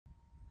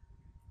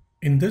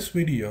In this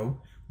video,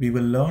 we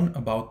will learn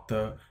about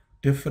the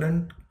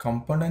different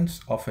components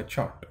of a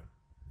chart.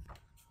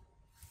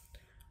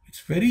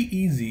 It's very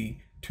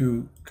easy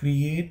to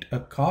create a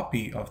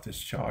copy of this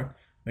chart.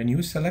 When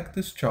you select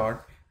this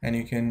chart, and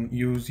you can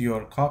use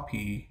your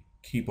copy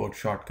keyboard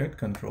shortcut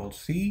Control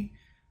C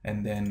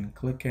and then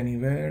click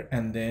anywhere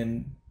and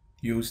then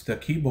use the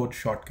keyboard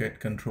shortcut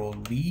Control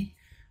V,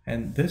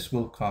 and this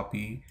will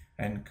copy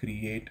and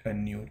create a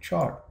new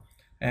chart.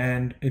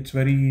 And it's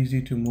very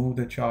easy to move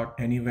the chart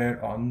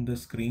anywhere on the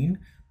screen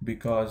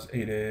because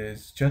it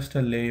is just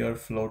a layer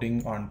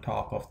floating on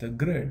top of the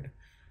grid.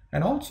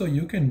 And also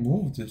you can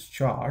move this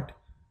chart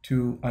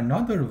to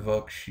another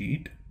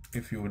worksheet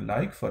if you would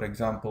like. For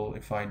example,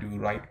 if I do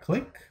right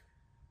click,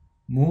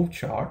 move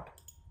chart,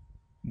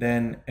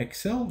 then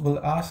Excel will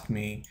ask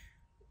me,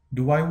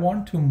 do I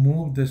want to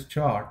move this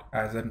chart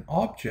as an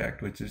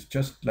object, which is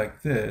just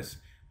like this,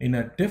 in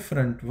a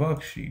different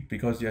worksheet?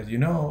 Because as you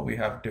know, we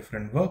have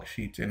different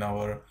worksheets in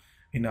our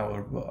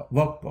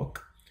workbook.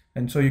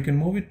 And so you can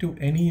move it to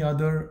any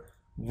other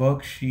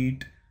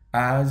worksheet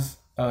as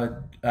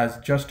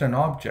just an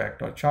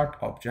object or chart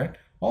object,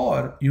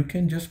 or you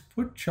can just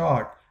put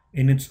chart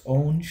in its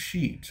own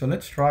sheet. So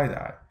let's try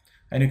that.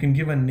 And you can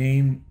give a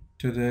name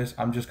to this.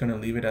 I'm just going to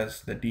leave it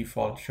as the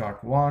default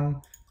chart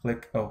 1.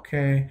 Click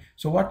OK.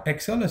 So what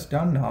Excel has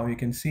done now, you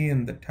can see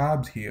in the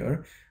tabs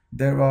here,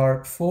 there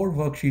are 4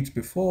 worksheets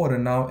before,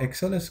 and now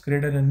Excel has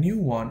created a new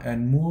one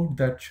and moved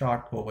that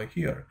chart over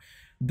here.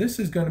 This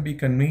is going to be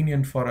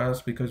convenient for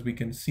us because we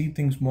can see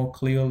things more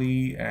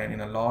clearly and in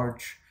a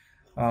large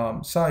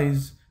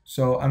size.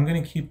 So I'm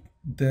going to keep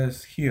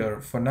this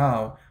here for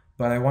now,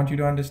 but I want you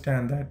to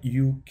understand that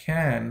you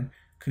can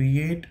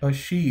create a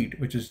sheet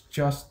which is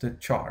just the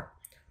chart.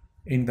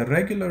 In the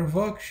regular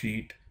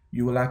worksheet,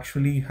 you will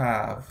actually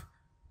have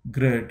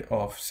grid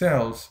of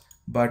cells,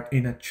 but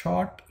in a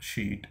chart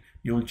sheet,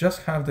 you'll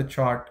just have the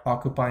chart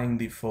occupying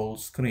the full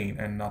screen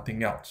and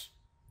nothing else.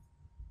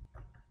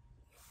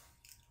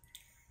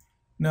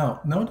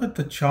 Now that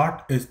the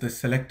chart is the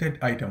selected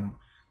item,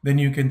 then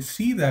you can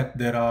see that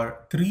there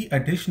are 3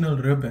 additional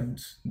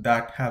ribbons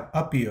that have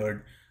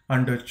appeared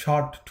under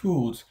chart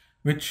tools,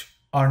 which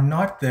are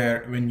not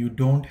there when you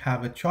don't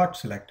have a chart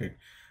selected.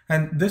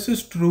 And this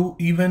is true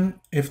even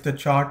if the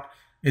chart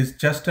is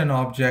just an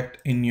object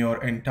in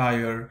your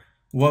entire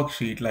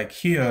worksheet. Like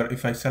here,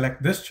 if I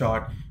select this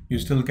chart, you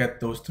still get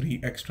those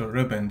 3 extra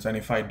ribbons. And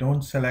if I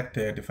don't select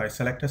it, if I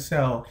select a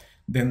cell,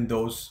 then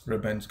those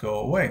ribbons go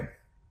away.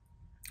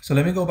 So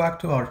let me go back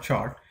to our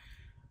chart.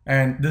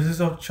 And this is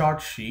our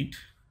chart sheet.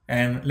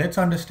 And let's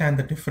understand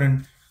the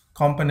different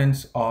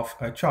components of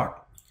a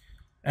chart.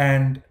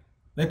 And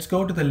let's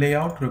go to the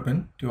layout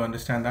ribbon to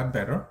understand that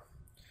better.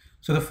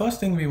 So the first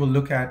thing we will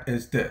look at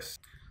is this.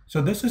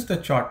 So this is the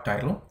chart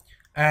title.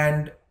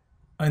 And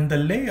in the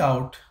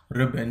layout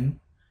ribbon,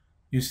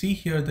 you see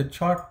here the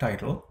chart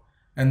title,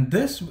 and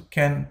this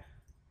can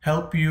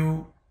help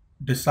you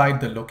decide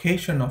the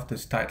location of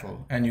this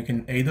title. And you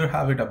can either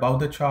have it above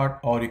the chart,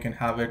 or you can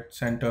have it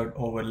centered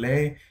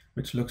overlay,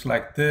 which looks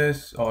like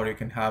this, or you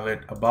can have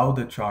it above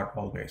the chart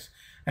always.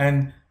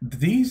 And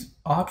these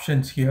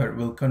options here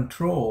will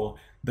control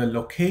the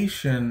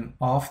location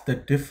of the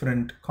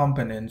different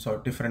components or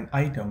different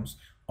items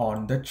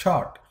on the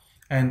chart.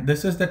 And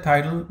this is the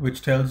title,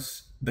 which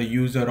tells the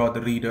user or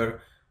the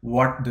reader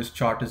what this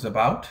chart is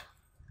about.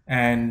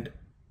 And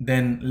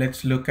then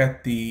let's look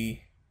at the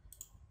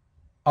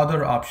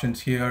other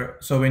options here.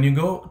 So when you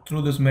go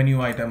through this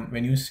menu item,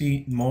 when you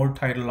see more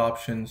title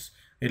options,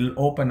 it'll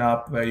open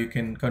up where you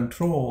can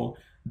control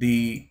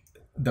the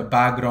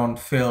background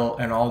fill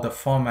and all the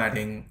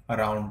formatting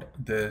around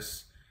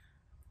this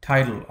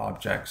title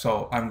object.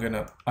 So I'm going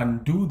to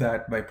undo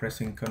that by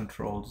pressing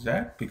Control Z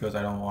because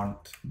I don't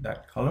want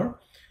that color.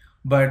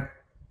 But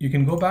you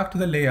can go back to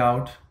the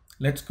layout.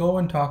 Let's go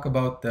and talk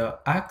about the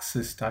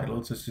axis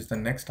titles. This is the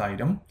next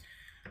item.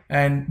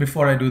 And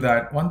before I do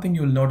that, one thing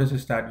you'll notice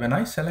is that when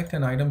I select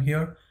an item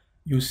here,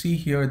 you see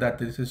here that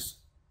this is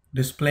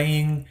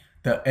displaying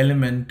the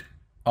element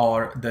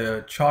or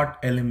the chart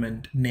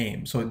element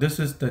name. So this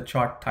is the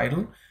chart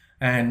title.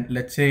 And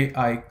let's say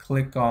I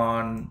click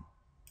on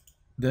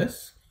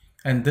this,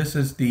 and this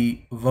is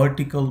the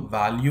vertical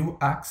value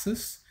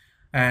axis.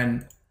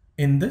 And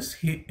in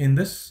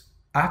this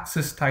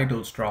axis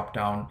titles drop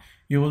down,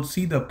 you will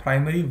see the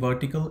primary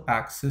vertical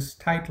axis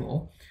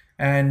title,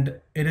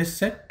 and it is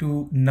set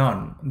to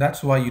none.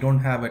 That's why you don't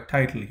have a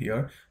title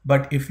here.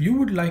 But if you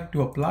would like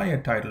to apply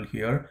a title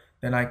here,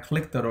 then I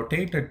click the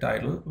rotated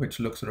title, which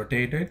looks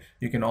rotated.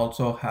 You can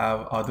also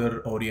have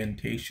other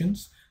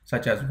orientations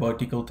such as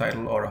vertical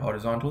title or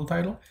horizontal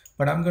title,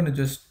 but I'm going to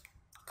just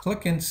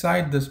click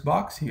inside this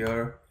box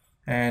here,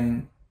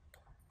 and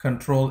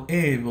Control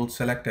A will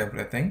select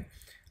everything.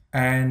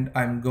 And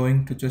I'm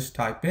going to just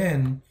type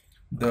in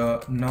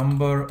the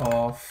number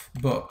of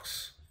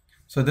books.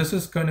 So this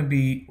is going to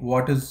be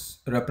what is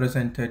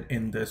represented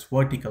in this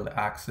vertical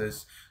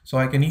axis. So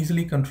I can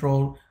easily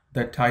control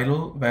the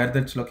title, where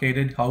that's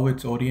located, how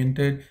it's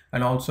oriented,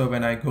 and also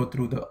when I go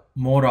through the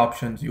more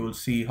options, you will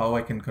see how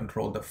I can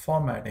control the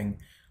formatting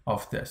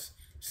of this.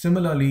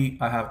 Similarly,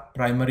 I have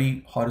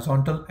primary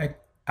horizontal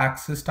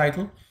axis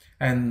title,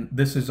 and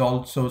this is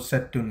also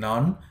set to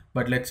none.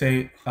 But let's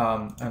say,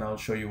 and I'll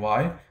show you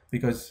why,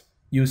 because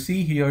you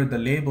see here the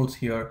labels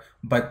here,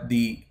 but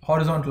the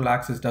horizontal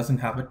axis doesn't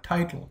have a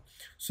title.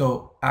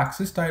 So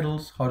axis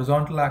titles,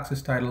 horizontal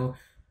axis title,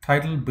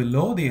 title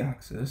below the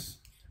axis.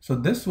 So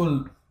this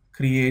will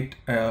create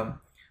an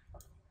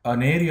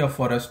area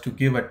for us to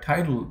give a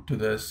title to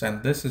this,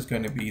 and this is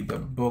going to be the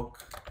book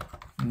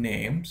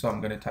name. So I'm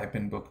going to type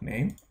in book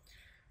name.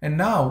 And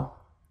now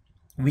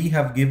we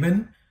have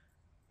given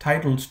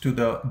titles to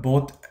the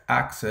both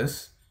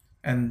axis,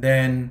 and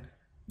then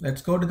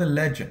let's go to the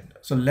legend.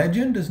 So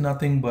legend is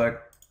nothing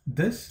but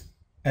this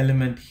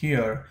element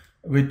here,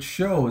 which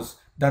shows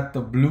that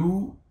the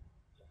blue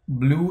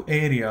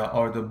area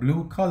or the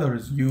blue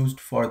colors used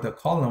for the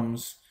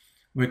columns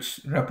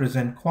which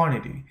represent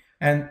quantity.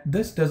 And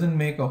this doesn't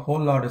make a whole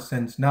lot of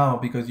sense now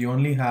because you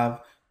only have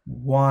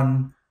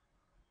one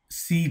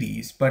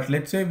series. But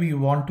let's say we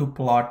want to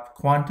plot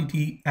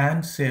quantity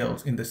and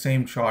sales in the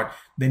same chart,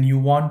 then you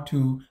want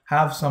to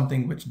have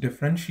something which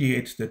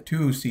differentiates the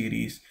two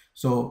series.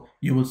 So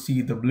you will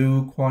see the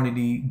blue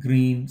quantity,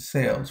 green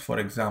sales, for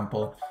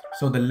example.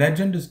 So the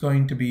legend is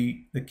going to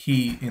be the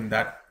key in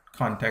that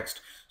context.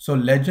 So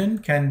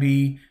legend can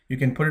be, you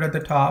can put it at the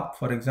top.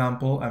 For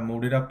example, I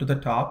moved it up to the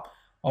top,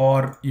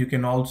 or you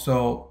can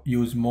also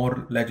use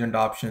more legend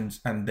options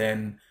and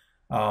then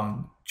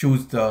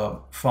choose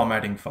the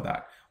formatting for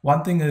that.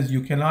 One thing is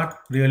you cannot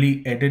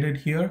really edit it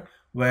here,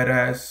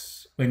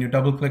 whereas when you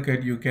double click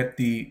it, you get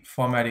the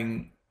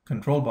formatting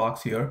control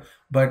box here.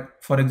 But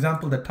for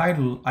example, the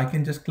title, I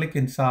can just click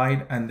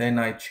inside and then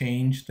I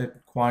change the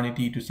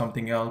quantity to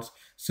something else.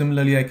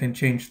 Similarly, I can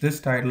change this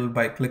title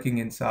by clicking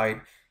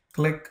inside.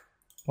 Click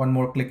one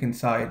more click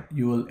inside,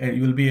 you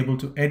will be able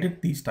to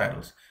edit these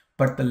titles.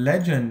 But the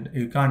legend,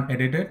 you can't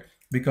edit it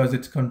because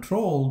it's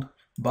controlled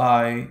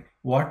by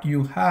what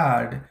you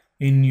had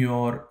in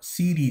your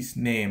series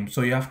name.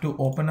 So you have to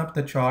open up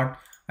the chart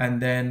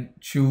and then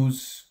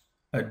choose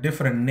a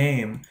different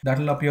name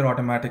that'll appear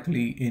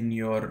automatically in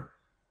your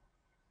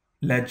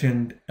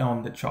legend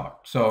on the chart.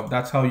 So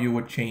that's how you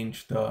would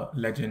change the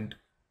legend.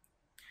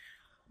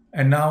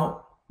 And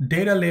now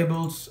data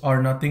labels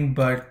are nothing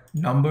but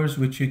numbers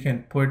which you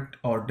can put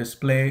or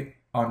display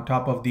on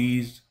top of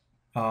these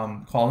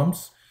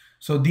columns.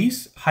 So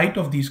these height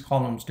of these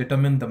columns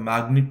determine the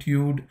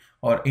magnitude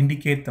or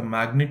indicate the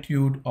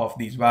magnitude of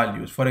these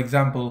values. For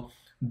example,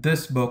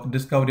 this book,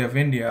 Discovery of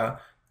India,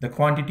 the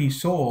quantity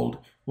sold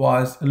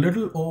was a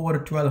little over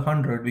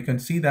 1200. We can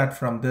see that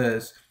from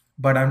this,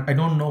 but I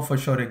don't know for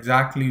sure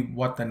exactly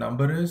what the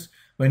number is.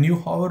 When you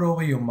hover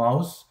over your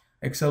mouse,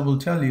 Excel will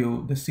tell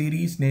you the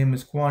series name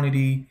is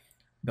quantity,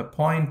 the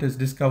point is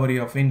Discovery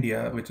of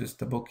India, which is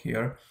the book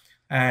here,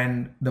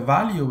 and the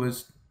value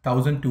is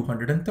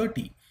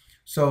 1230.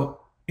 So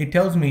it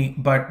tells me,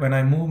 but when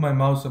I move my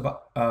mouse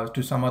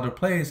to some other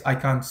place, I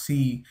can't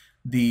see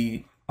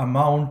the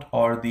amount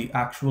or the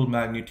actual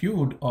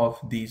magnitude of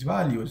these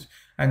values.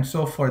 And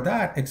so for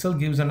that, Excel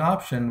gives an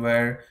option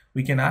where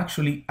we can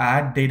actually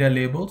add data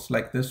labels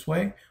like this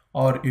way,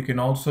 or you can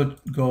also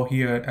go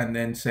here and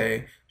then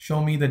say,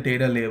 show me the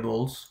data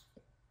labels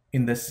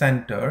in the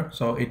center.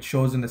 So it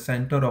shows in the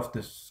center of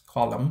this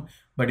column,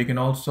 but you can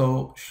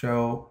also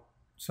show,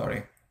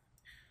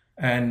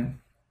 and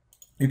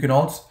you can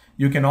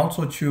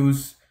also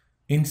choose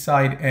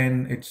inside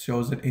N. It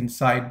shows it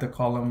inside the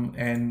column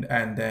N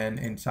and then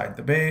inside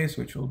the base,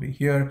 which will be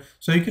here.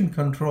 So you can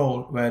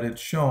control where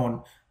it's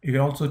shown. You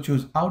can also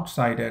choose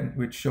outside N,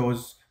 which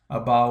shows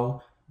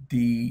above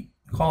the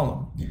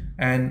column.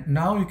 And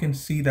now you can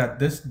see that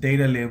this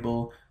data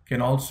label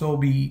can also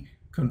be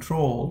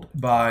controlled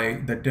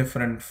by the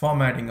different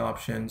formatting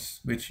options,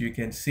 which you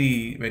can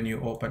see when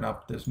you open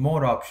up this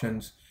more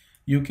options.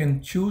 You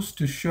can choose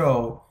to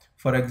show,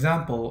 for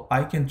example,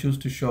 I can choose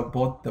to show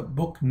both the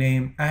book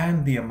name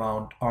and the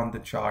amount on the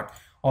chart,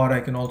 or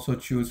I can also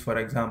choose, for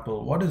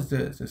example, what is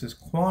this? This is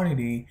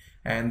quantity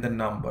and the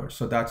number.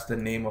 So that's the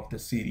name of the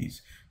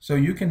series. So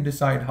you can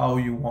decide how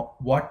you want,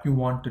 what you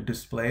want to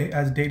display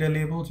as data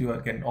labels. You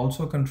can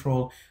also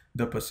control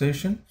the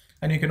position,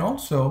 and you can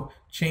also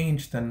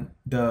change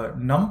the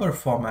number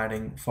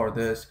formatting for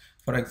this.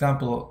 For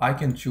example, I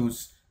can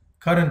choose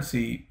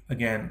currency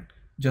again.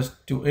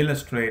 Just to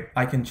illustrate,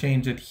 I can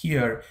change it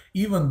here,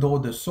 even though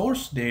the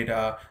source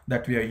data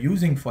that we are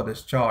using for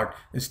this chart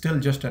is still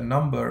just a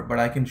number, but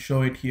I can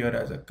show it here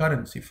as a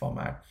currency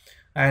format.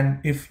 And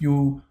if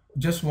you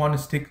just want to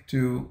stick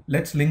to,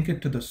 let's link it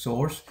to the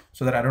source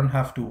so that I don't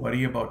have to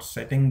worry about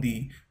setting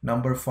the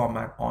number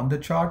format on the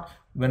chart.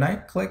 When I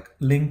click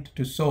linked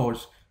to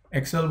source,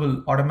 Excel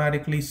will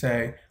automatically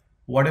say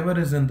whatever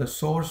is in the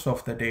source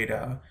of the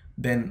data,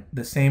 then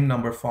the same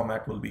number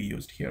format will be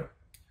used here.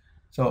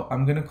 So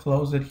I'm going to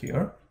close it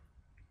here.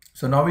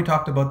 So now we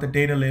talked about the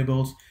data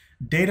labels.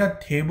 Data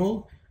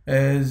table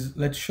is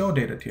let's show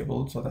data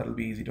table, so that'll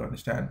be easy to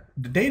understand.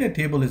 The data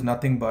table is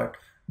nothing but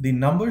the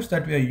numbers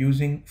that we are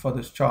using for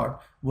this chart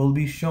will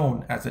be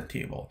shown as a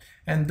table.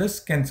 And this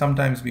can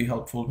sometimes be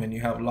helpful when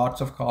you have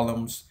lots of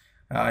columns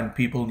and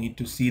people need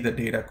to see the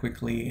data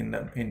quickly in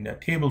a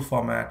table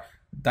format.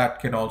 That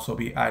can also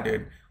be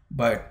added,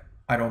 but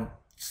I don't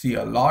see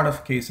a lot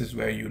of cases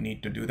where you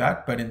need to do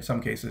that, but in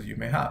some cases you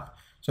may have.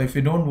 So if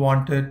you don't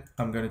want it,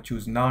 I'm going to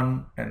choose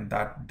none, and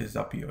that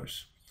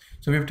disappears.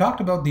 So we've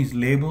talked about these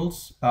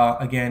labels.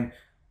 Again,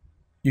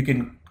 you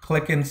can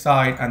click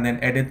inside and then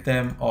edit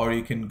them, or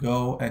you can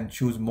go and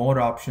choose more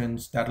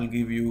options. That'll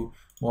give you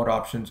more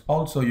options.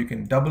 Also, you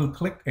can double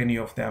click any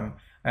of them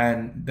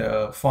and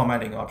the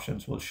formatting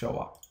options will show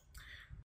up.